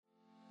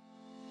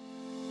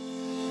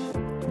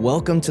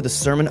Welcome to the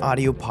Sermon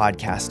Audio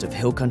Podcast of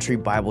Hill Country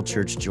Bible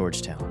Church,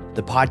 Georgetown.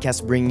 The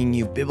podcast bringing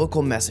you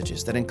biblical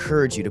messages that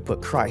encourage you to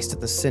put Christ at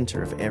the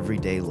center of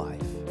everyday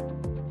life.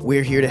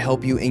 We're here to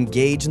help you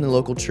engage in the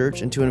local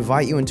church and to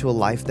invite you into a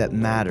life that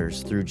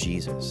matters through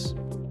Jesus.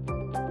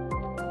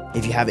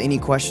 If you have any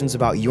questions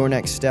about your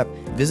next step,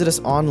 visit us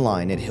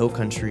online at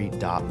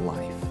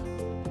hillcountry.life.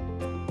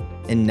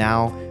 And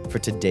now for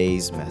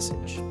today's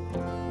message.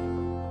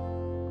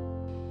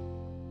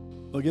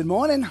 Well, good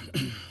morning.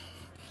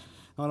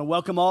 I want to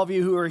welcome all of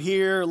you who are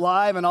here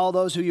live and all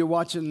those who you're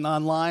watching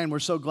online. We're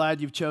so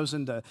glad you've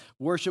chosen to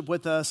worship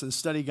with us and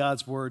study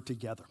God's Word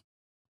together.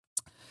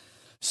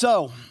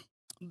 So,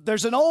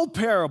 there's an old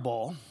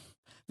parable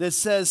that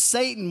says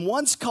Satan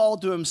once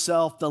called to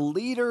himself the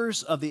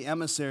leaders of the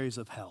emissaries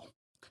of hell.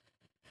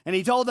 And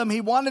he told them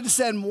he wanted to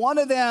send one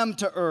of them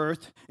to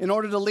earth in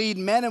order to lead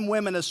men and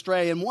women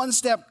astray and one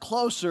step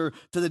closer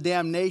to the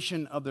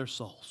damnation of their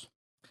souls.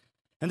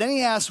 And then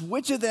he asked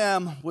which of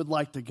them would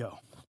like to go.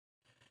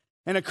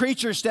 And a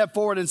creature stepped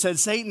forward and said,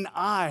 Satan,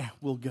 I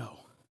will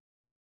go.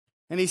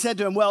 And he said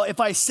to him, well, if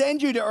I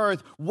send you to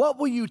earth, what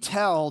will you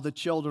tell the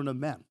children of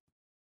men?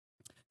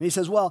 And he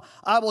says, well,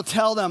 I will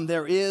tell them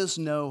there is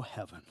no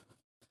heaven.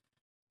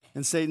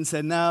 And Satan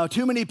said, no,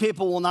 too many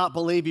people will not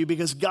believe you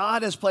because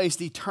God has placed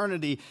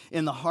eternity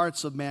in the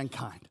hearts of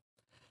mankind.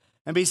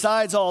 And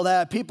besides all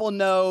that, people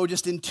know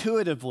just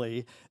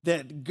intuitively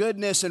that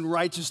goodness and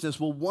righteousness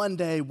will one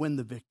day win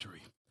the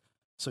victory.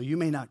 So you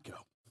may not go.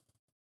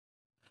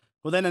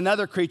 Well, then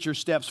another creature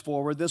steps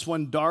forward, this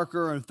one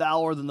darker and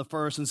fouler than the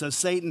first, and says,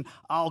 Satan,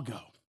 I'll go.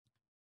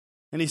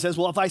 And he says,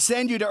 well, if I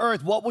send you to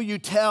earth, what will you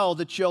tell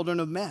the children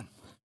of men?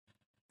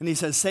 And he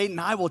says, Satan,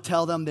 I will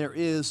tell them there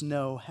is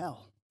no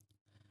hell.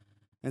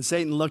 And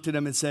Satan looked at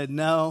him and said,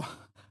 no,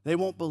 they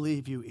won't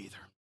believe you either.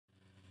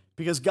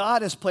 Because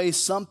God has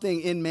placed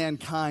something in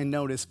mankind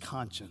known as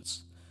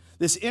conscience.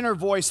 This inner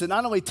voice that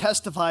not only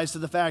testifies to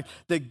the fact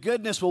that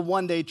goodness will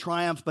one day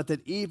triumph, but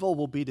that evil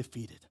will be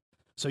defeated.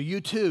 So you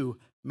too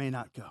may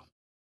not go.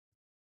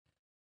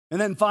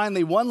 And then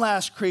finally, one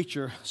last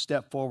creature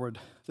stepped forward,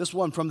 this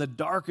one from the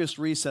darkest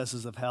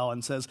recesses of hell,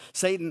 and says,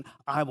 Satan,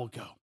 I will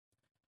go.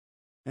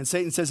 And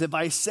Satan says, if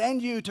I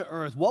send you to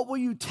earth, what will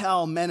you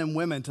tell men and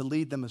women to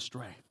lead them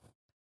astray?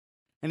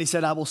 And he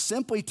said, I will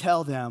simply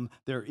tell them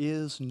there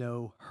is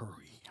no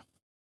hurry.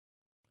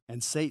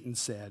 And Satan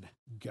said,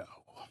 go.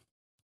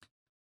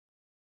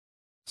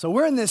 So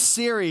we're in this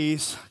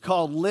series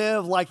called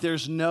Live Like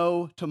There's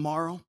No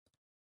Tomorrow.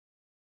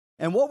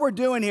 And what we're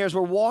doing here is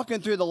we're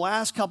walking through the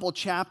last couple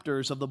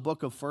chapters of the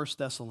book of 1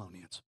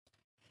 Thessalonians.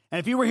 And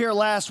if you were here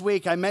last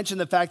week, I mentioned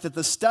the fact that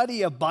the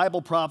study of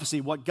Bible prophecy,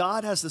 what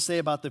God has to say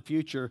about the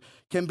future,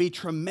 can be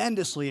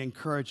tremendously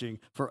encouraging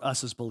for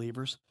us as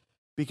believers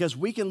because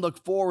we can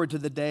look forward to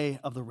the day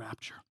of the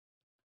rapture.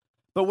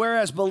 But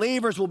whereas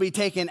believers will be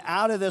taken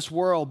out of this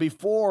world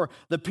before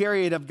the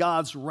period of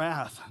God's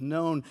wrath,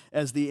 known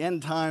as the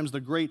end times, the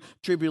great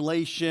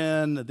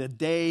tribulation, the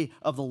day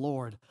of the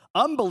Lord,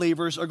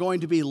 unbelievers are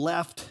going to be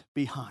left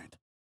behind.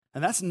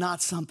 And that's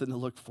not something to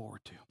look forward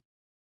to.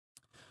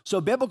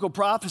 So biblical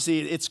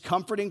prophecy, it's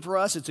comforting for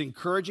us, it's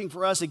encouraging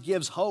for us, it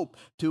gives hope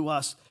to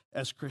us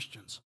as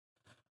Christians.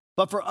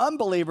 But for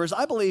unbelievers,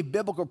 I believe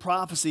biblical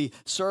prophecy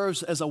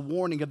serves as a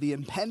warning of the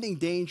impending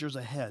dangers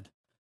ahead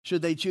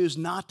should they choose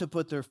not to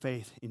put their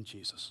faith in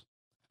Jesus.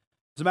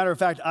 As a matter of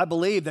fact, I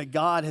believe that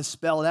God has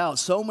spelled out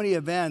so many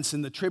events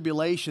in the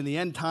tribulation, the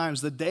end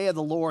times, the day of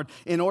the Lord,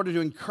 in order to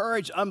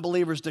encourage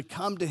unbelievers to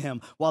come to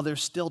him while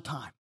there's still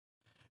time,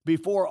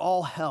 before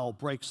all hell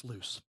breaks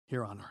loose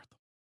here on earth.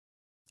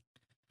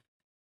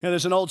 You know,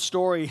 there's an old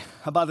story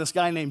about this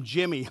guy named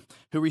Jimmy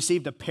who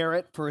received a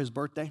parrot for his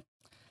birthday.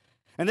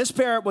 And this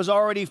parrot was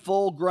already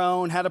full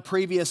grown, had a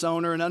previous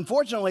owner, and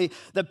unfortunately,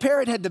 the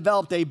parrot had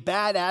developed a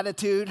bad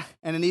attitude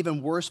and an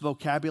even worse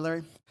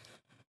vocabulary.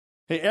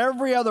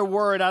 Every other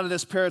word out of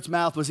this parrot's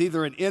mouth was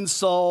either an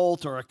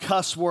insult or a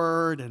cuss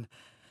word. And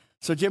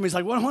so Jimmy's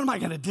like, what am I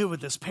going to do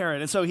with this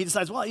parrot? And so he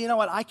decides, well, you know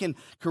what? I can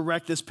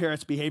correct this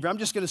parrot's behavior. I'm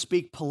just going to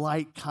speak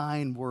polite,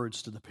 kind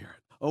words to the parrot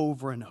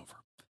over and over.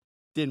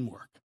 Didn't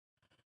work.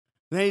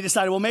 And then he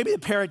decided, well, maybe the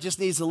parrot just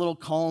needs a little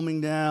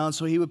calming down.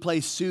 So he would play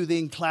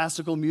soothing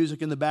classical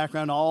music in the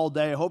background all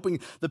day, hoping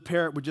the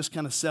parrot would just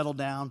kind of settle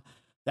down.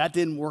 That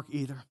didn't work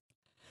either.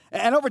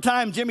 And over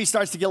time, Jimmy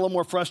starts to get a little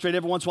more frustrated.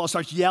 Every once in a while,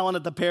 starts yelling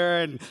at the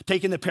parrot and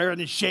taking the parrot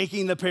and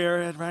shaking the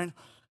parrot, right?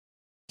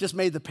 Just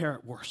made the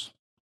parrot worse.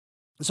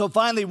 And so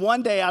finally,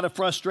 one day out of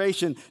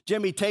frustration,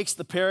 Jimmy takes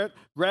the parrot,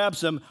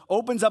 grabs him,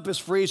 opens up his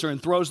freezer,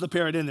 and throws the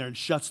parrot in there and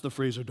shuts the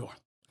freezer door.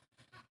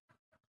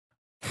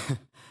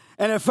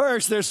 And at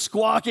first, there's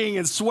squawking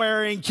and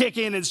swearing,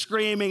 kicking and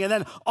screaming, and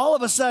then all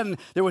of a sudden,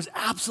 there was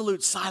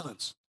absolute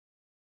silence.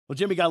 Well,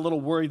 Jimmy got a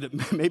little worried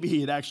that maybe he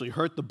had actually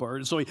hurt the bird,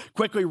 and so he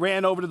quickly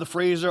ran over to the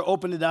freezer,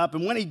 opened it up,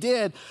 and when he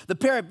did, the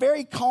parrot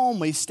very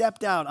calmly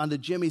stepped out onto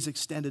Jimmy's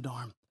extended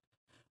arm,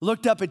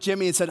 looked up at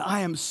Jimmy and said, I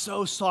am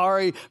so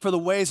sorry for the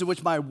ways in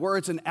which my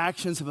words and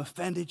actions have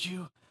offended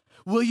you.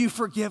 Will you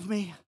forgive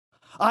me?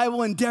 I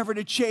will endeavor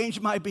to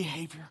change my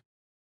behavior.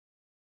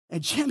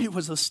 And Jimmy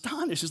was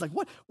astonished. He's like,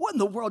 what in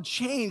the world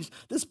changed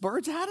this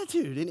bird's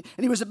attitude? And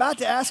he was about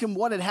to ask him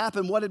what had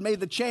happened, what had made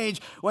the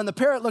change, when the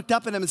parrot looked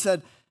up at him and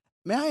said,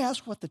 "May I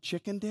ask what the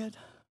chicken did?"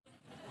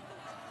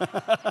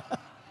 I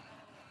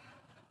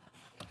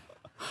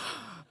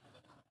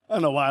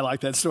don't know why I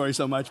like that story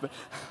so much, but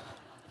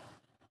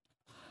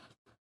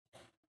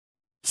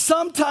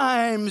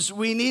sometimes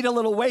we need a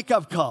little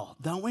wake-up call,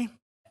 don't we?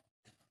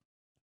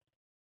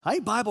 I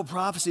think Bible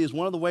prophecy is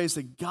one of the ways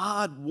that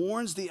God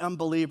warns the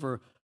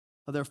unbeliever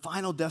of their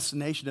final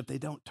destination if they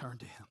don't turn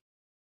to him.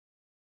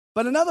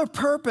 But another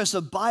purpose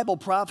of Bible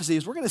prophecy,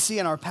 as we're going to see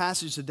in our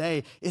passage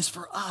today, is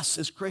for us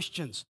as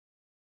Christians,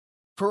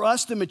 for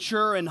us to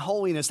mature in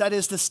holiness, that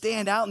is, to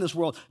stand out in this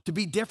world, to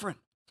be different.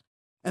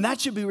 And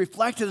that should be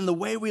reflected in the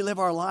way we live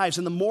our lives,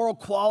 in the moral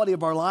quality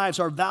of our lives,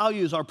 our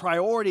values, our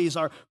priorities,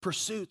 our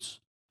pursuits.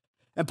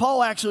 And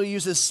Paul actually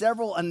uses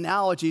several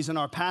analogies in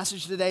our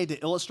passage today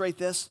to illustrate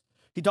this.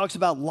 He talks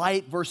about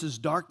light versus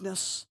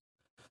darkness,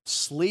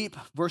 sleep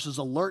versus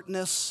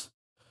alertness,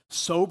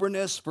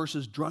 soberness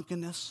versus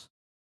drunkenness.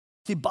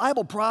 See,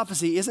 Bible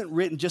prophecy isn't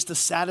written just to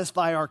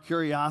satisfy our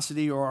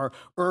curiosity or our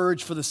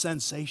urge for the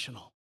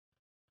sensational.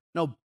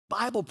 No,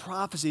 Bible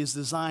prophecy is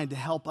designed to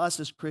help us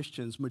as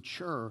Christians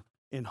mature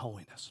in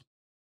holiness.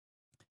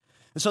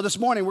 And so this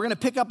morning, we're going to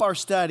pick up our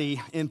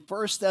study in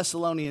 1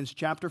 Thessalonians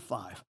chapter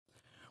 5,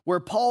 where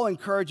Paul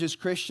encourages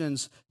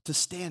Christians to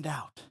stand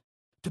out,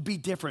 to be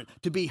different,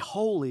 to be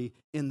holy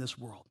in this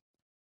world.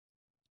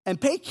 And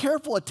pay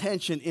careful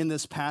attention in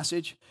this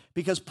passage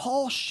because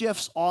Paul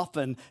shifts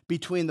often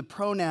between the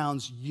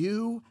pronouns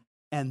you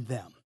and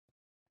them.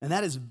 And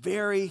that is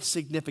very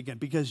significant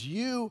because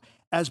you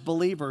as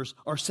believers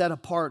are set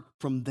apart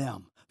from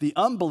them, the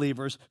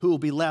unbelievers who will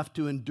be left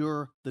to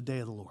endure the day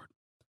of the Lord.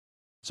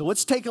 So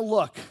let's take a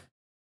look at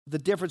the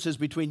differences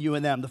between you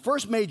and them. The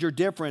first major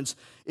difference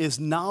is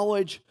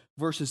knowledge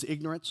versus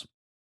ignorance.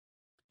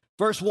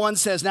 Verse 1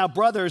 says, "Now,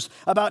 brothers,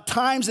 about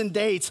times and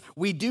dates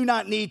we do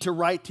not need to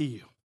write to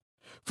you.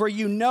 For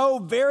you know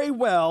very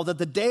well that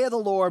the day of the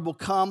Lord will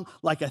come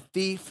like a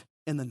thief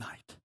in the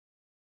night."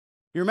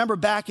 You remember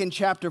back in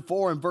chapter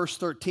 4 and verse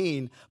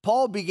 13,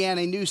 Paul began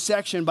a new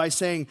section by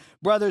saying,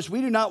 "Brothers, we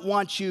do not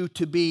want you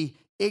to be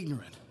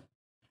ignorant."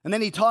 And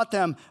then he taught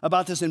them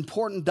about this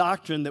important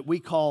doctrine that we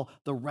call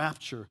the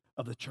rapture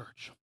of the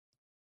church.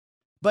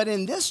 But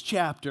in this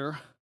chapter,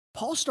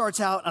 Paul starts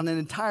out on an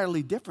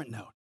entirely different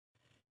note.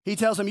 He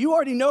tells them, "You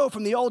already know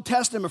from the Old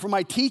Testament, from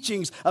my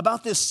teachings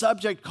about this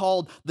subject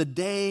called the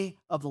day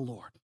of the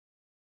Lord."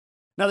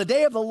 Now, the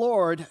day of the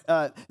Lord,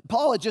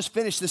 Paul had just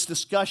finished this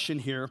discussion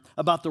here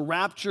about the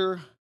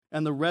rapture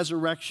and the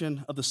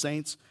resurrection of the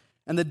saints.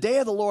 And the day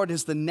of the Lord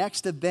is the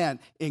next event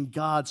in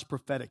God's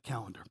prophetic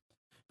calendar.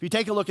 If you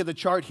take a look at the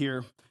chart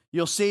here,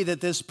 you'll see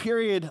that this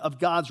period of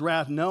God's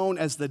wrath known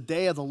as the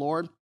day of the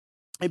Lord,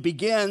 it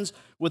begins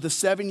with the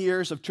 7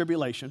 years of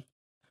tribulation,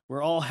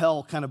 where all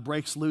hell kind of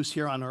breaks loose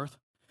here on earth.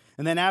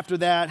 And then after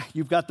that,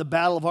 you've got the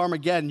battle of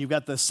Armageddon. You've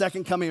got the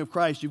second coming of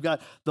Christ. You've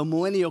got the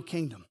millennial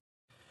kingdom.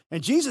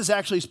 And Jesus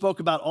actually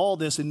spoke about all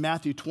this in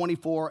Matthew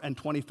 24 and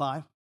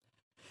 25.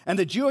 And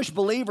the Jewish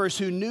believers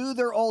who knew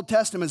their Old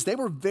Testaments, they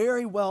were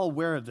very well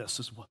aware of this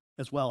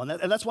as well.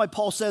 And that's why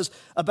Paul says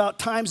about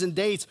times and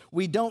dates,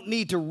 we don't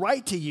need to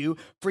write to you,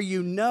 for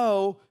you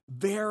know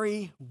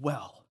very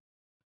well.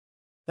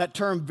 That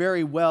term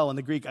very well in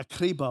the Greek,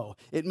 akribo,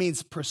 it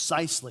means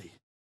precisely.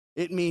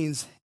 It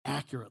means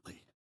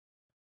accurately.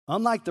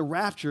 Unlike the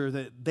rapture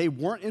that they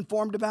weren't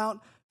informed about,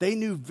 they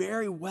knew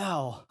very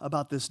well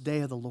about this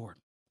day of the Lord.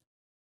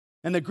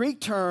 And the Greek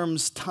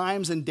terms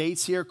times and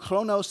dates here,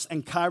 chronos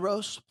and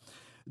kairos,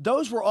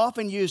 those were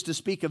often used to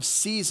speak of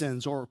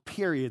seasons or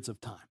periods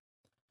of time.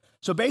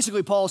 So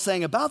basically, Paul is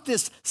saying about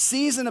this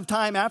season of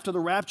time after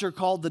the rapture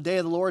called the day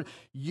of the Lord,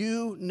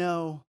 you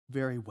know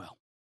very well.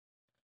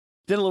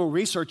 Did a little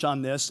research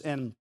on this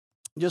and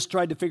just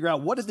tried to figure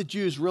out what did the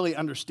Jews really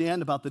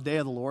understand about the day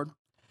of the Lord.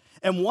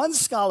 And one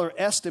scholar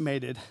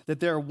estimated that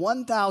there are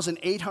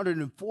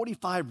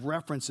 1,845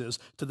 references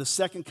to the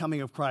second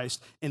coming of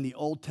Christ in the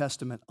Old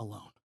Testament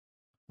alone.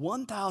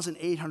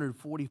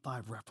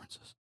 1,845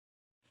 references.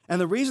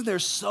 And the reason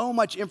there's so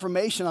much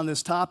information on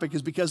this topic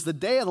is because the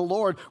day of the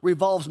Lord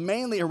revolves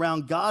mainly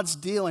around God's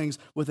dealings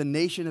with the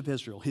nation of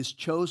Israel, his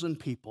chosen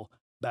people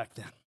back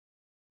then.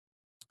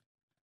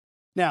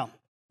 Now,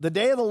 the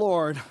day of the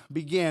Lord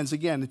begins,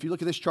 again, if you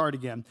look at this chart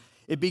again,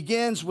 it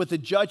begins with the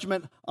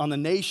judgment on the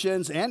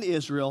nations and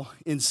Israel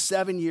in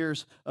 7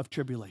 years of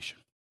tribulation.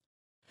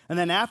 And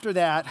then after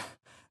that,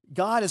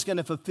 God is going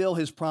to fulfill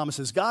his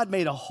promises. God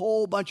made a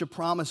whole bunch of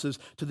promises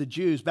to the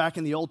Jews back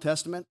in the Old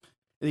Testament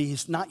that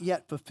he's not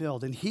yet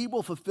fulfilled. And he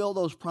will fulfill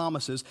those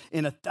promises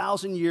in a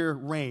 1,000-year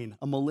reign,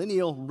 a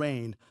millennial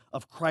reign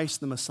of Christ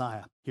the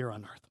Messiah here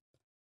on earth.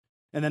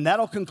 And then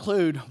that'll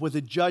conclude with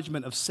the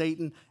judgment of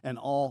Satan and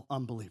all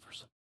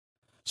unbelievers.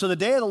 So the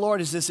day of the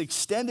Lord is this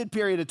extended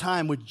period of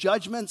time with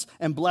judgments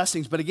and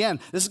blessings. But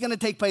again, this is going to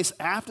take place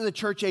after the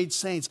church-age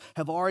saints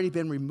have already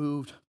been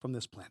removed from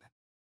this planet.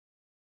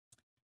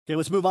 Okay,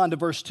 let's move on to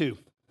verse 2.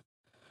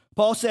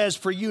 Paul says,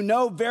 "For you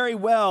know very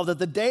well that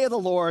the day of the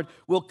Lord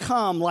will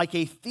come like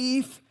a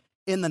thief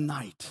in the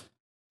night."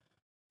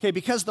 Okay,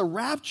 because the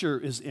rapture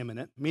is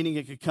imminent, meaning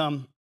it could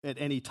come at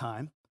any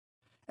time,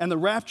 and the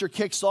rapture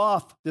kicks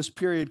off this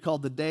period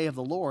called the day of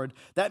the Lord,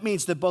 that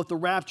means that both the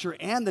rapture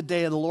and the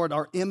day of the Lord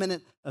are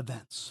imminent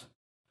events.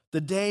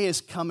 The day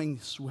is coming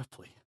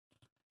swiftly.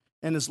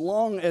 And as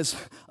long as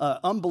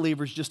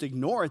unbelievers just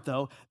ignore it,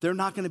 though, they're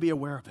not going to be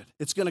aware of it.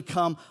 It's going to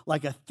come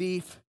like a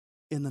thief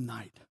in the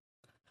night.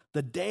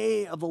 The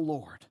day of the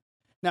Lord.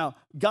 Now,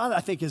 God, I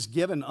think, has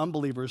given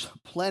unbelievers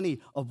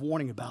plenty of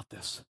warning about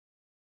this.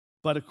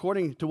 But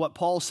according to what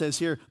Paul says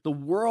here, the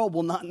world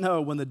will not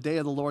know when the day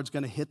of the Lord's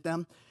going to hit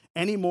them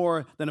any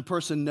more than a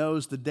person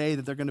knows the day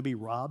that they're going to be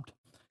robbed.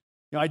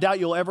 You know, I doubt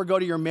you'll ever go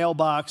to your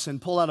mailbox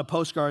and pull out a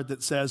postcard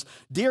that says,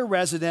 "Dear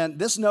resident,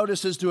 this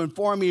notice is to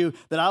inform you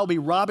that I'll be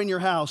robbing your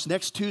house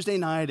next Tuesday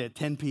night at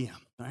 10 p.m.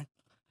 Right?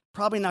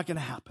 Probably not going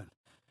to happen.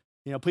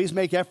 You know, please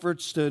make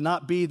efforts to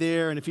not be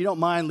there. And if you don't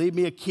mind, leave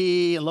me a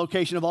key and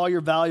location of all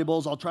your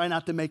valuables. I'll try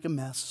not to make a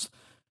mess.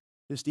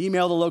 Just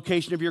email the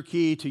location of your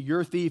key to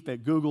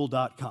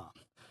yourthief@google.com.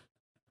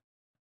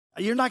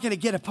 You're not going to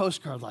get a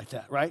postcard like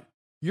that, right?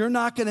 You're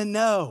not going to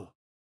know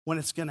when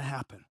it's going to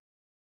happen.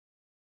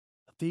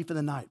 A thief in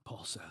the night,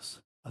 Paul says.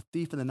 A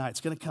thief in the night.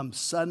 It's going to come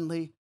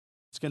suddenly.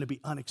 It's going to be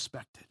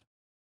unexpected.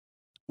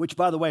 Which,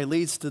 by the way,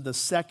 leads to the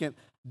second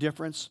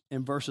difference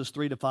in verses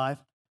 3 to 5.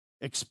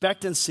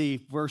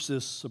 Expectancy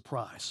versus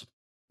surprise.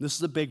 This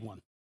is a big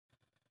one.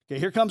 Okay,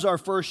 here comes our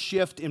first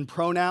shift in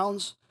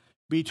pronouns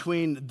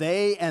between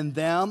they and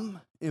them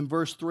in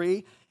verse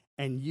 3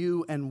 and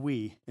you and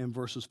we in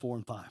verses 4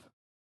 and 5.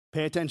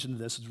 Pay attention to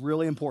this. It's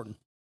really important.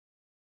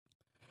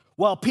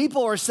 While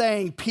people are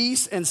saying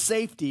peace and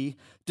safety,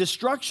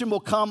 destruction will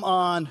come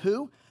on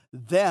who?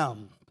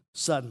 Them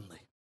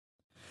suddenly.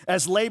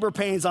 As labor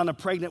pains on a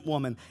pregnant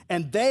woman,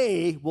 and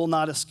they will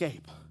not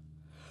escape.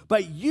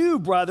 But you,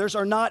 brothers,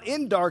 are not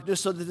in darkness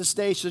so that this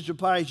day should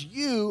surprise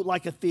you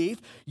like a thief.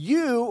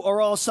 You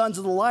are all sons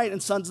of the light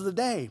and sons of the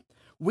day.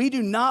 We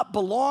do not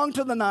belong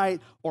to the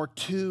night or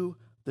to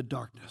the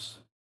darkness.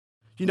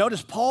 You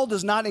notice Paul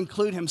does not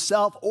include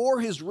himself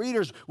or his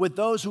readers with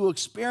those who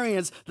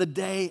experience the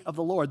day of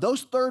the Lord.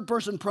 Those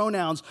third-person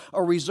pronouns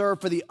are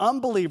reserved for the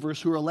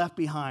unbelievers who are left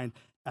behind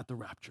at the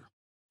rapture.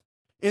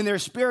 In their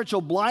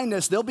spiritual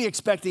blindness, they'll be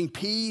expecting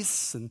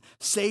peace and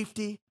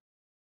safety,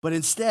 but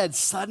instead,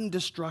 sudden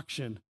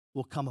destruction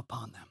will come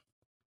upon them.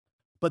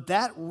 But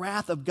that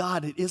wrath of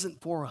God, it isn't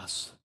for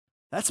us.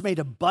 That's made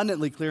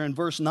abundantly clear in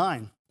verse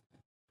 9.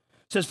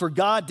 It says, "For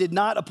God did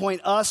not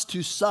appoint us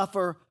to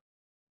suffer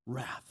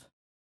wrath.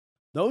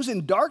 Those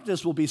in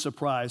darkness will be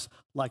surprised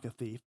like a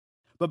thief,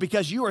 but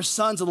because you are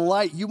sons of the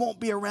light, you won't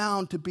be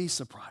around to be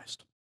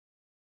surprised."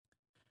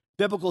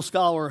 Biblical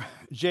scholar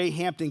J.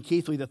 Hampton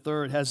Keithley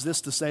III has this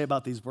to say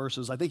about these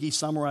verses. I think he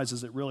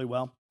summarizes it really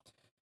well.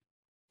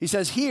 He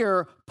says,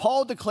 here,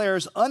 Paul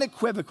declares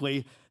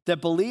unequivocally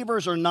that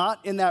believers are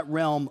not in that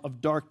realm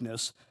of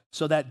darkness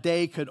so that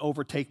day could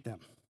overtake them.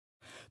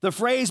 The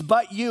phrase,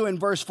 "but you," in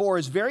verse 4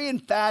 is very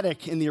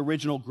emphatic in the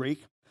original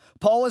Greek.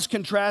 Paul is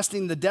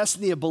contrasting the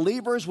destiny of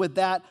believers with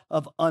that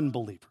of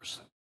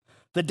unbelievers.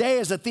 The day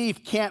as a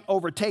thief can't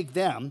overtake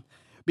them.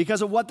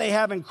 Because of what they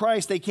have in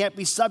Christ, they can't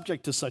be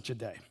subject to such a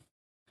day.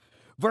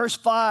 Verse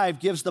 5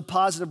 gives the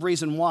positive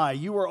reason why.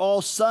 You are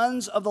all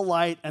sons of the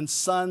light and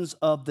sons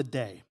of the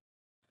day.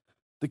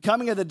 The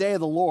coming of the day of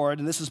the Lord,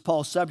 and this is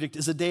Paul's subject,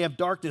 is a day of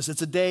darkness.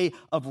 It's a day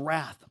of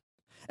wrath.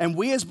 And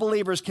we as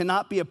believers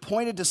cannot be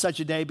appointed to such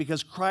a day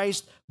because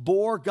Christ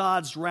bore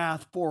God's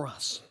wrath for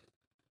us.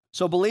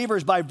 So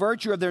believers, by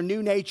virtue of their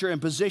new nature and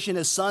position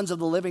as sons of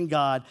the living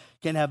God,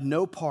 can have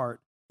no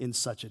part in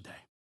such a day.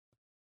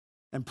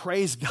 And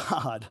praise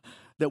God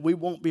that we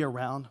won't be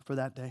around for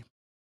that day.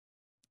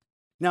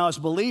 Now, as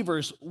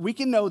believers, we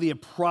can know the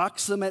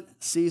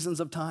approximate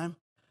seasons of time,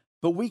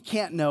 but we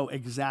can't know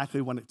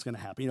exactly when it's going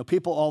to happen. You know,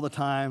 people all the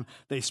time,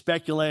 they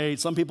speculate.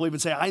 Some people even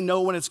say, "I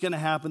know when it's going to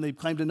happen." They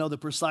claim to know the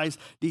precise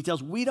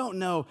details. We don't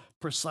know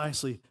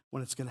precisely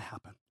when it's going to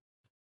happen.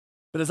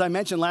 But as I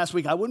mentioned last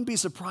week, I wouldn't be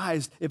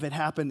surprised if it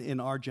happened in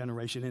our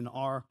generation, in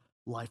our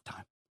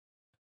lifetime.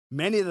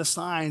 Many of the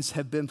signs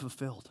have been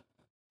fulfilled.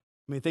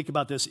 I mean, think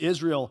about this.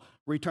 Israel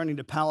returning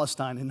to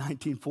Palestine in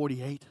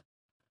 1948.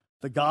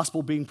 The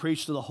gospel being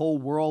preached to the whole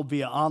world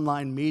via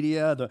online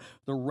media, the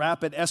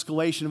rapid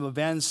escalation of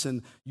events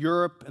in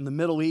Europe and the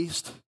Middle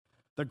East,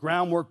 the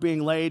groundwork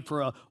being laid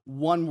for a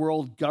one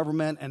world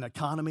government and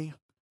economy.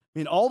 I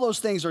mean, all those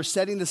things are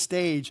setting the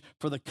stage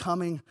for the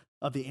coming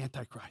of the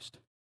Antichrist.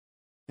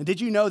 And did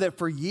you know that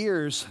for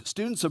years,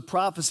 students of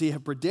prophecy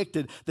have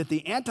predicted that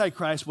the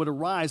Antichrist would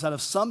arise out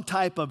of some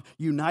type of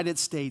United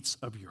States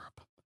of Europe?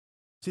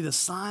 See, the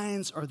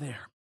signs are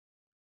there,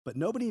 but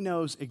nobody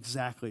knows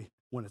exactly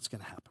when it's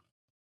going to happen.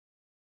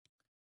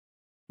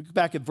 Look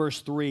back at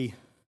verse 3.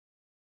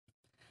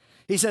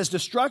 He says,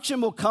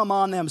 destruction will come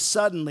on them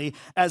suddenly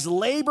as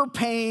labor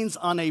pains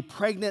on a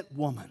pregnant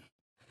woman,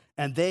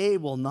 and they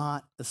will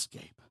not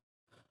escape.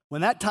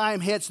 When that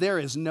time hits, there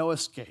is no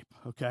escape,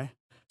 okay?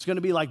 It's going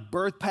to be like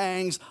birth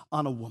pangs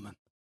on a woman.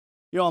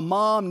 You know, a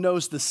mom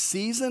knows the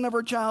season of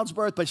her child's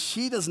birth, but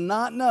she does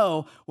not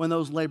know when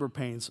those labor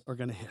pains are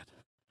going to hit.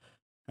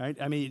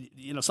 Right? I mean,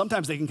 you know,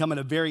 sometimes they can come at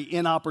a very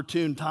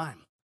inopportune time.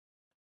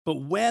 But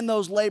when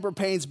those labor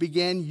pains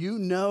begin, you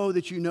know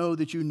that you know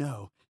that you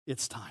know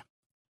it's time.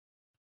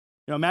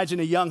 You know, imagine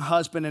a young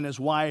husband and his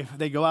wife,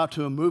 they go out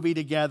to a movie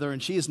together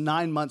and she is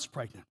 9 months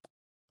pregnant.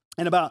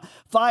 And about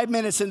 5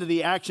 minutes into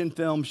the action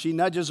film, she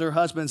nudges her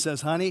husband and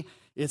says, "Honey,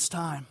 it's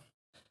time."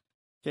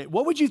 Okay,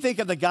 what would you think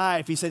of the guy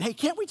if he said, "Hey,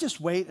 can't we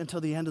just wait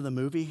until the end of the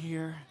movie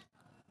here?"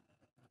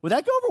 Would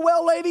that go over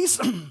well, ladies?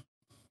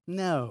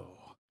 No.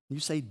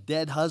 You say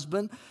dead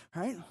husband,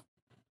 right?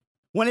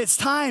 When it's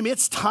time,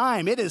 it's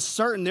time. It is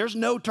certain. There's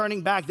no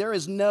turning back. There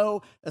is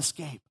no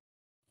escape.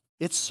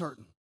 It's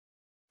certain.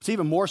 It's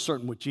even more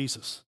certain with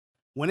Jesus.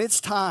 When it's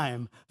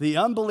time, the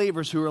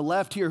unbelievers who are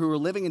left here, who are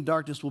living in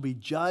darkness, will be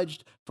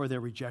judged for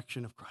their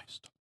rejection of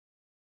Christ.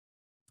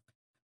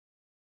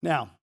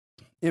 Now,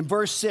 in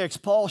verse 6,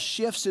 Paul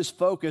shifts his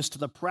focus to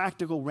the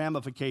practical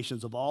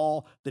ramifications of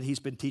all that he's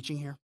been teaching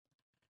here.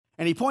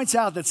 And he points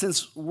out that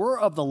since we're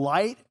of the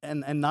light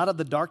and not of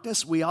the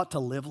darkness, we ought to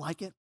live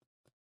like it.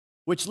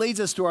 Which leads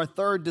us to our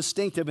third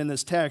distinctive in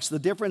this text, the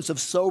difference of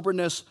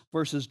soberness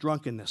versus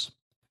drunkenness.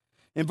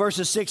 In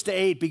verses 6 to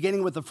 8,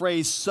 beginning with the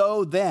phrase,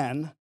 "So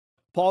then,"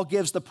 Paul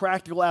gives the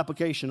practical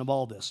application of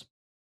all this.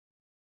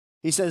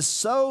 He says,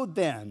 "So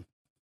then,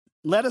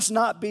 let us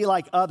not be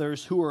like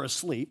others who are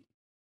asleep,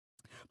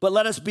 but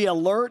let us be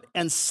alert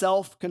and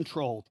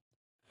self-controlled.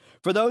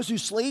 For those who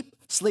sleep,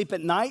 sleep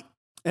at night,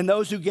 and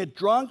those who get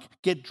drunk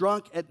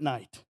at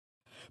night.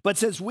 But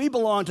since we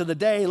belong to the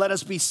day, let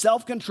us be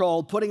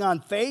self-controlled, putting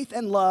on faith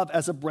and love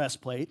as a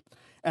breastplate,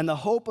 and the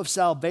hope of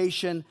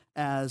salvation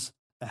as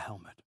a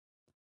helmet."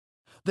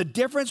 The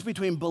difference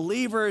between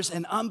believers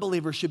and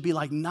unbelievers should be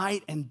like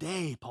night and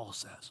day, Paul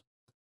says.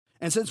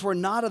 And since we're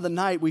not of the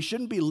night, we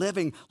shouldn't be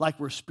living like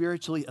we're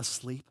spiritually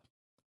asleep.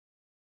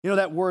 You know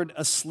that word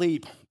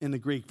asleep in the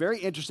Greek, very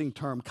interesting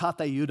term,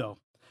 katheudo.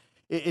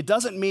 It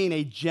doesn't mean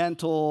a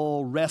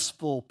gentle,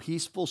 restful,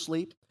 peaceful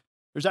sleep.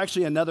 There's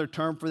actually another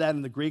term for that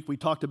in the Greek. We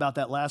talked about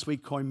that last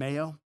week,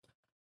 koimeo.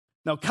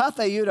 Now,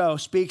 katheudo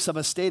speaks of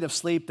a state of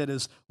sleep that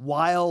is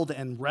wild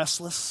and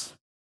restless.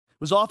 It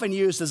was often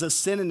used as a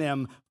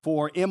synonym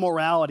for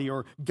immorality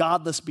or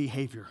godless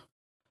behavior.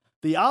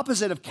 The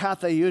opposite of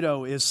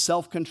katheudo is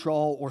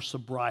self-control or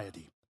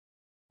sobriety,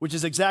 which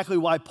is exactly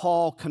why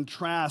Paul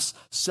contrasts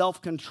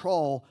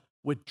self-control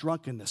with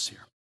drunkenness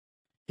here.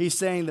 He's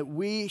saying that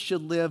we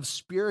should live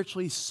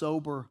spiritually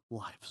sober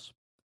lives.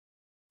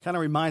 Kind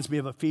of reminds me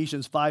of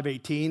Ephesians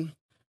 5:18,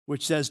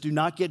 which says, "Do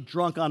not get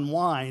drunk on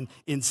wine.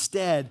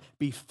 Instead,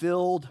 be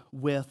filled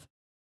with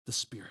the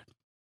Spirit."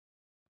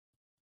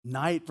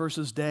 Night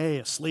versus day,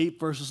 asleep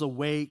versus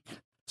awake,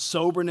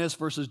 soberness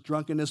versus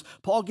drunkenness.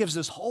 Paul gives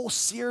this whole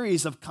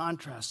series of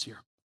contrasts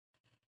here.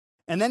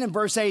 And then in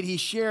verse 8, he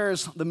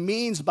shares the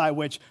means by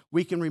which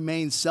we can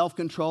remain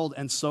self-controlled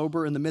and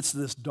sober in the midst of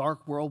this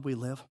dark world we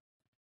live.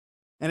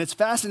 And it's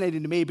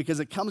fascinating to me because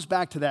it comes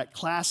back to that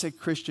classic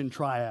Christian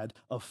triad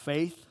of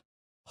faith,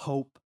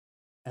 hope,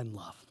 and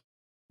love.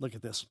 Look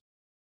at this.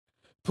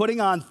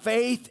 Putting on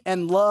faith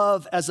and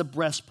love as a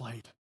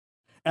breastplate,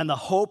 and the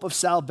hope of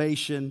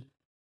salvation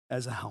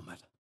as a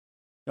helmet.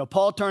 Now,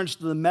 Paul turns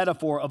to the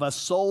metaphor of a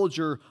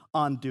soldier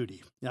on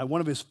duty. One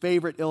of his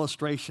favorite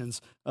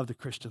illustrations of the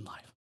Christian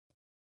life.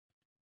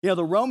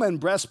 The Roman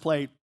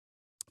breastplate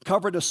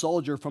covered a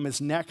soldier from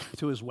his neck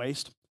to his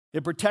waist.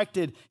 It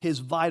protected his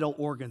vital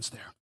organs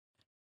there.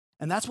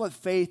 And that's what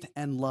faith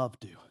and love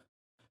do.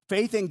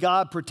 Faith in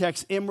God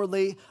protects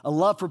inwardly. A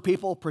love for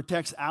people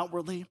protects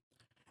outwardly.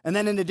 And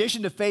then in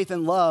addition to faith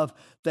and love,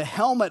 the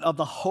helmet of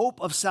the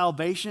hope of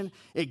salvation,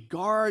 it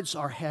guards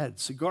our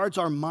heads. It guards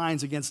our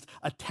minds against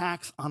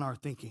attacks on our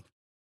thinking.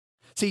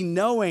 See,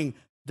 knowing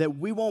that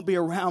we won't be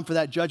around for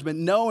that judgment,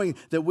 knowing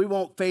that we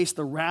won't face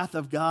the wrath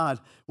of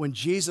God when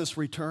Jesus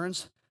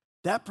returns,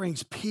 that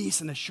brings peace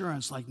and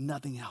assurance like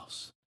nothing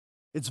else.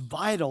 It's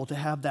vital to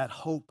have that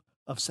hope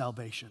of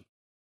salvation.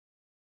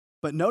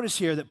 But notice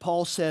here that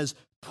Paul says,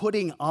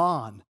 putting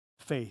on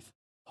faith,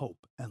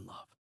 hope, and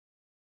love.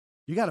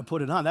 You got to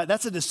put it on.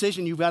 That's a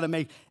decision you've got to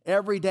make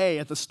every day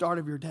at the start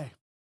of your day.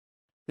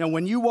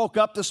 When you woke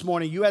up this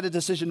morning, you had a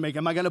decision to make.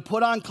 Am I going to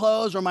put on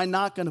clothes or am I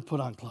not going to put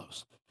on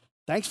clothes?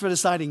 Thanks for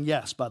deciding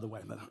yes, by the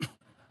way.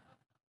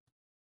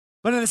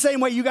 But in the same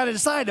way, you got to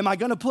decide, am I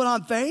going to put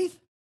on faith?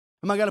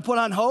 Am I going to put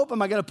on hope?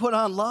 Am I going to put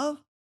on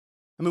love?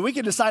 We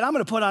can decide I'm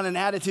going to put on an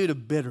attitude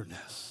of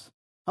bitterness.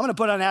 I'm going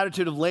to put on an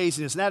attitude of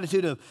laziness, an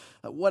attitude of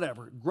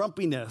whatever,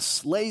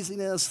 grumpiness,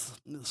 laziness,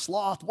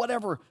 sloth,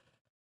 whatever,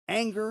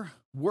 anger,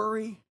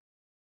 worry.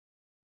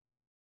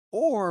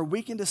 Or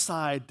we can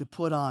decide to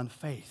put on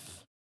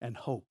faith and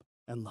hope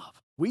and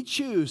love. We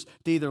choose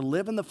to either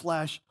live in the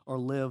flesh or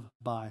live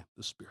by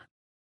the Spirit.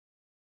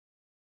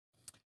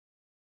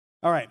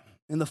 All right,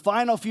 in the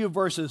final few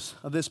verses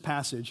of this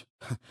passage,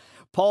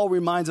 Paul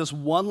reminds us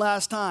one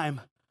last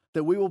time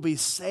that we will be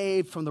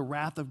saved from the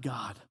wrath of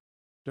God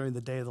during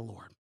the day of the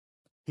Lord.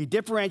 He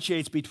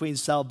differentiates between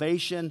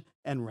salvation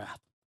and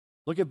wrath.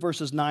 Look at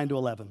verses 9 to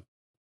 11.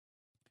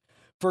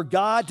 For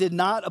God did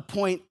not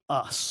appoint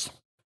us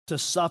to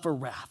suffer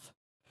wrath,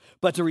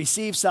 but to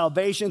receive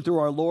salvation through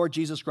our Lord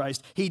Jesus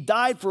Christ. He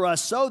died for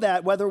us so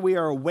that whether we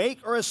are awake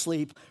or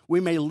asleep, we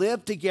may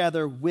live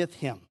together with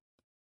him.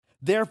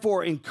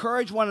 Therefore,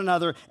 encourage one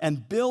another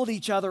and build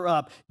each other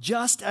up,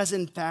 just as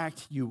in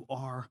fact you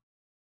are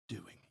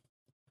doing.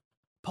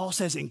 Paul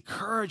says,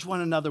 encourage one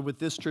another with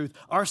this truth.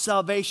 Our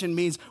salvation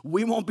means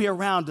we won't be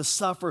around to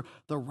suffer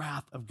the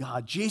wrath of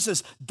God.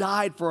 Jesus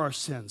died for our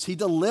sins. He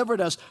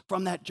delivered us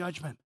from that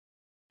judgment.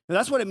 Now,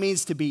 that's what it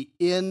means to be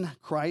in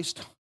Christ.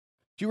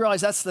 Do you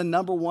realize that's the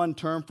number one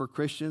term for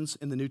Christians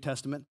in the New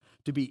Testament?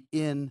 To be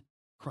in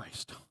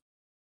Christ.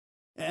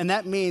 And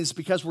that means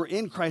because we're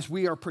in Christ,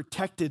 we are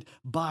protected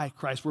by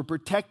Christ. We're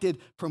protected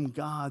from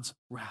God's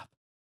wrath.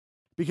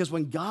 Because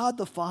when God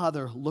the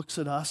Father looks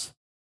at us,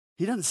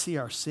 he doesn't see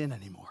our sin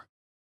anymore.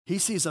 He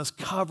sees us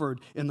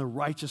covered in the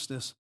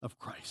righteousness of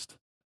Christ.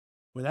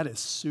 Well, that is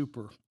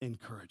super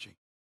encouraging.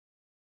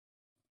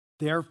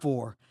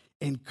 Therefore,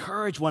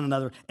 encourage one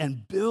another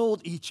and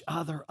build each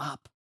other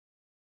up.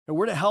 And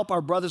we're to help our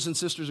brothers and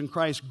sisters in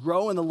Christ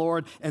grow in the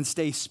Lord and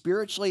stay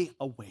spiritually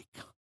awake.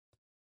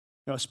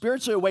 A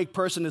spiritually awake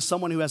person is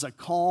someone who has a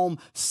calm,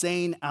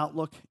 sane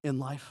outlook in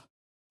life.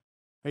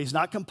 He's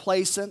not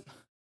complacent.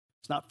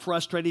 He's not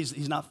frustrated.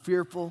 He's not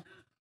fearful.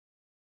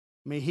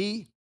 I mean,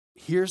 he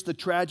hears the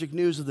tragic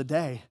news of the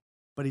day,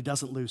 but he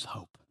doesn't lose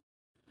hope.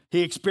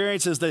 He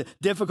experiences the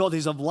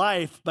difficulties of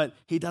life, but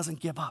he doesn't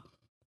give up.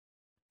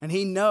 And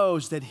he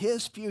knows that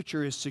his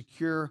future is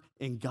secure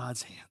in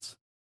God's hands.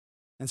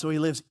 And so he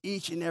lives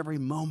each and every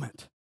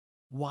moment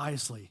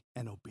wisely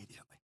and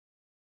obediently.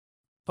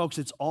 Folks,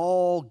 it's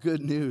all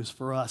good news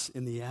for us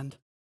in the end,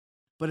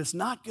 but it's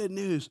not good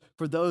news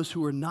for those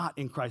who are not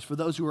in Christ, for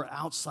those who are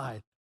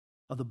outside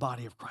of the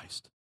body of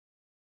Christ.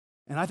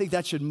 And I think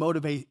that should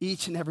motivate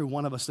each and every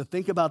one of us to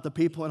think about the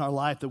people in our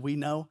life that we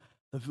know,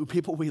 the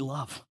people we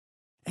love,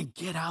 and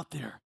get out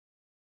there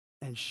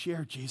and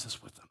share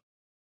Jesus with them.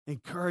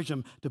 Encourage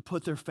them to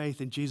put their faith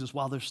in Jesus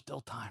while there's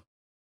still time.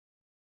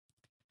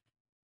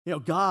 You know,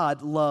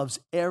 God loves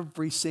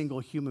every single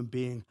human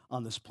being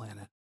on this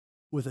planet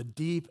with a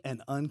deep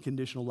and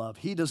unconditional love.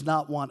 He does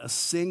not want a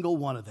single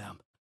one of them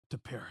to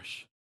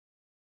perish.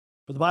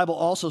 But the Bible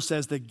also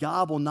says that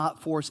God will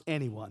not force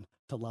anyone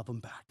to love him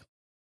back.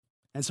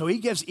 And so he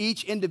gives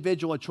each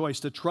individual a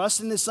choice to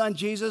trust in his son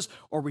Jesus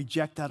or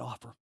reject that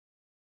offer.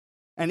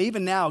 And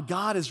even now,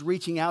 God is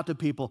reaching out to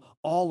people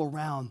all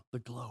around the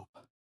globe.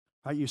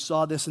 Right? You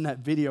saw this in that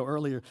video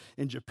earlier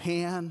in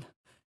Japan,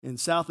 in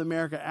South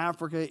America,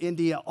 Africa,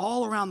 India,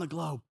 all around the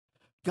globe.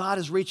 God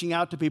is reaching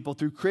out to people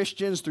through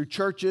Christians, through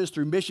churches,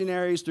 through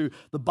missionaries, through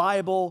the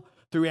Bible,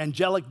 through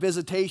angelic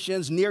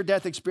visitations,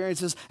 near-death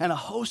experiences, and a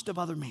host of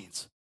other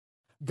means.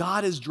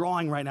 God is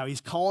drawing right now.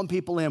 He's calling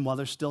people in while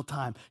there's still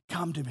time.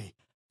 Come to me,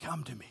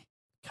 come to me,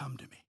 come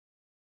to me.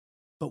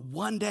 But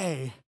one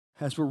day,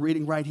 as we're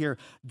reading right here,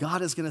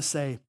 God is going to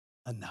say,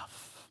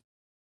 enough.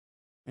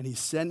 And he's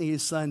sending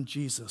his son,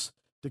 Jesus,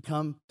 to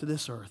come to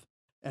this earth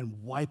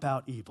and wipe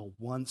out evil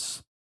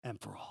once and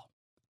for all.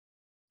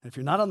 And if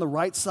you're not on the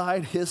right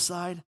side, his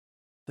side,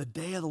 the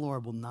day of the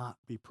Lord will not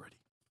be pretty.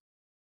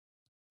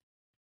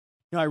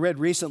 You know, I read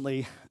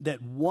recently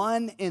that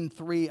 1 in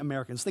 3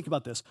 Americans, think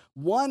about this,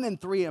 1 in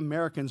 3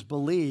 Americans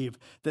believe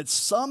that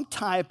some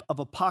type of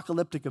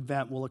apocalyptic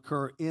event will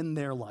occur in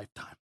their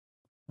lifetime.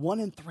 1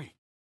 in 3.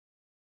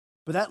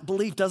 But that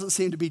belief doesn't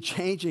seem to be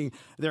changing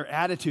their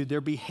attitude, their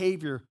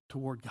behavior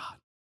toward God.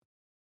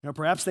 You know,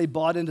 perhaps they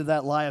bought into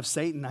that lie of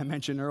Satan I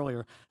mentioned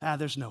earlier.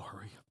 There's no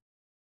hurry.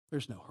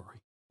 There's no hurry.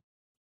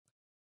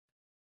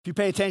 If you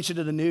pay attention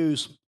to the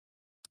news,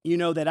 you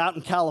know that out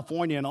in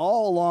California and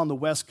all along the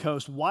West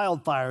Coast,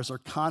 wildfires are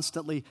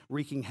constantly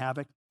wreaking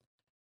havoc.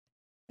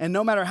 And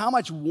no matter how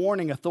much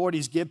warning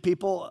authorities give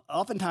people,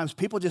 oftentimes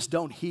people just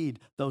don't heed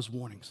those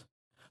warnings.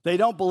 They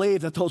don't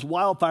believe that those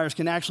wildfires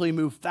can actually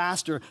move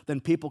faster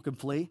than people can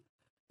flee.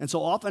 And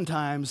so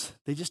oftentimes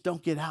they just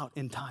don't get out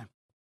in time.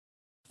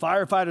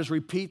 Firefighters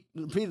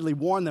repeatedly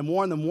warn them,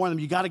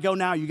 you got to go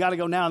now, you got to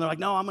go now. And they're like,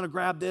 no, I'm going to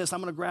grab this,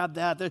 I'm going to grab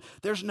that.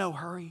 There's no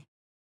hurry.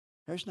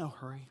 There's no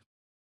hurry.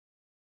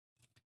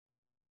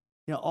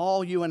 You know,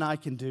 all you and I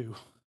can do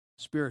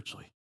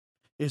spiritually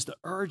is to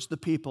urge the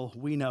people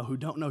we know who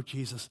don't know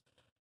Jesus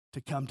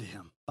to come to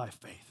him by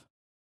faith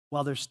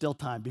while there's still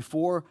time,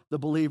 before the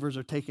believers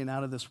are taken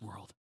out of this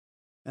world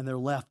and they're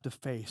left to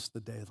face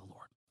the day of the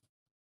Lord.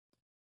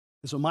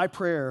 And so my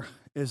prayer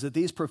is that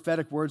these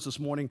prophetic words this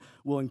morning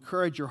will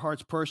encourage your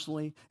hearts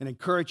personally and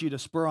encourage you to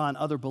spur on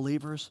other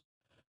believers.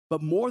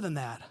 But more than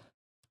that,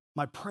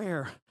 my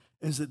prayer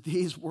is that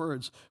these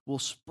words will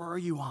spur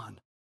you on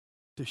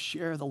to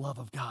share the love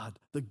of God,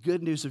 the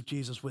good news of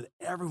Jesus with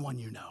everyone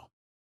you know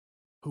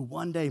who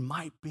one day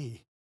might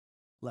be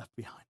left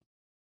behind.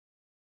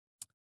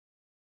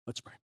 Let's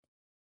pray.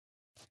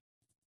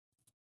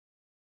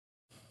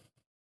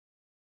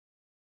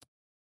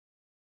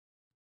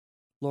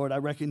 Lord, I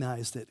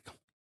recognize that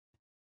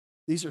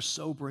these are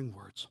sobering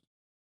words.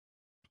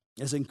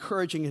 as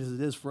encouraging as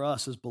it is for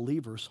us as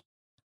believers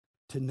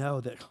to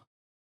know that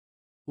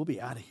we'll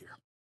be out of here,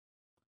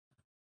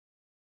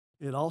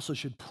 it also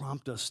should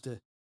prompt us to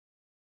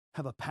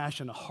have a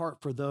passion, a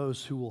heart for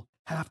those who will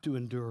have to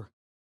endure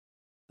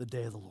the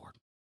day of the Lord,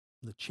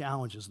 the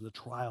challenges and the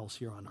trials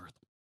here on earth.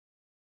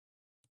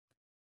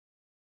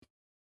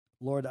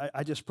 Lord,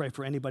 I just pray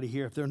for anybody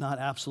here, if they're not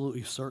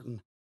absolutely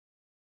certain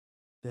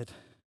that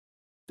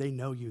they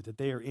know you, that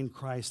they are in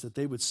Christ, that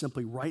they would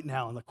simply right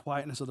now in the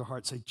quietness of their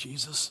heart say,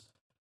 Jesus,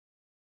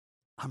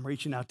 I'm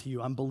reaching out to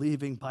you. I'm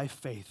believing by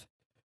faith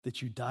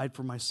that you died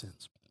for my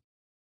sins,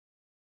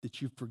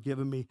 that you've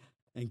forgiven me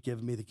and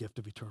given me the gift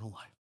of eternal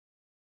life.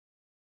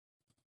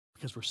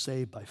 Because we're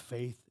saved by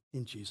faith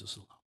in Jesus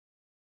alone.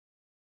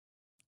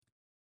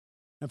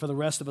 And for the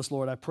rest of us,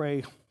 Lord, I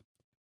pray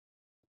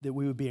that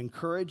we would be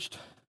encouraged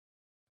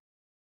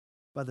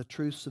by the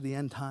truths of the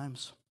end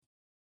times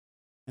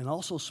and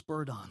also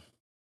spurred on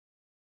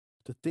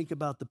to think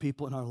about the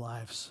people in our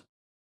lives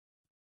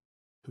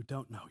who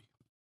don't know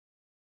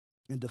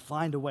you and to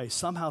find a way,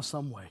 somehow,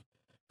 some way,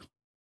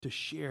 to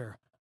share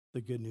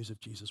the good news of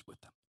Jesus with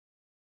them.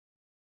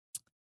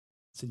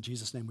 It's in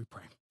Jesus' name we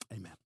pray.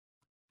 Amen.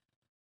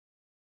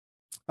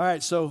 All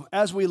right, so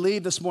as we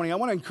leave this morning, I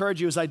want to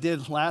encourage you, as I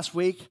did last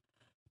week,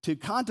 to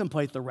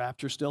contemplate the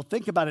rapture still.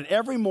 Think about it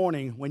every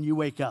morning when you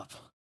wake up.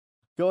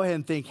 Go ahead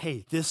and think,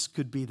 hey, this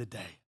could be the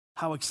day.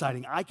 How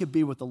exciting. I could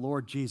be with the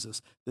Lord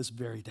Jesus this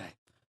very day.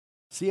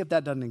 See if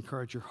that doesn't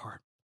encourage your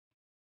heart.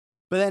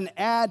 But then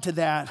add to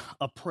that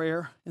a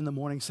prayer in the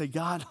morning. Say,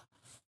 God,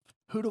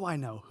 who do I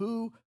know?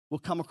 Who will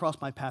come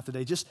across my path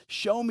today? Just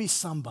show me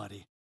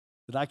somebody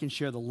that I can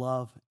share the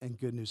love and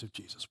good news of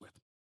Jesus with.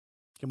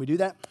 Can we do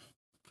that?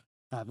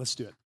 All right, let's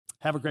do it.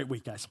 Have a great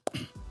week, guys.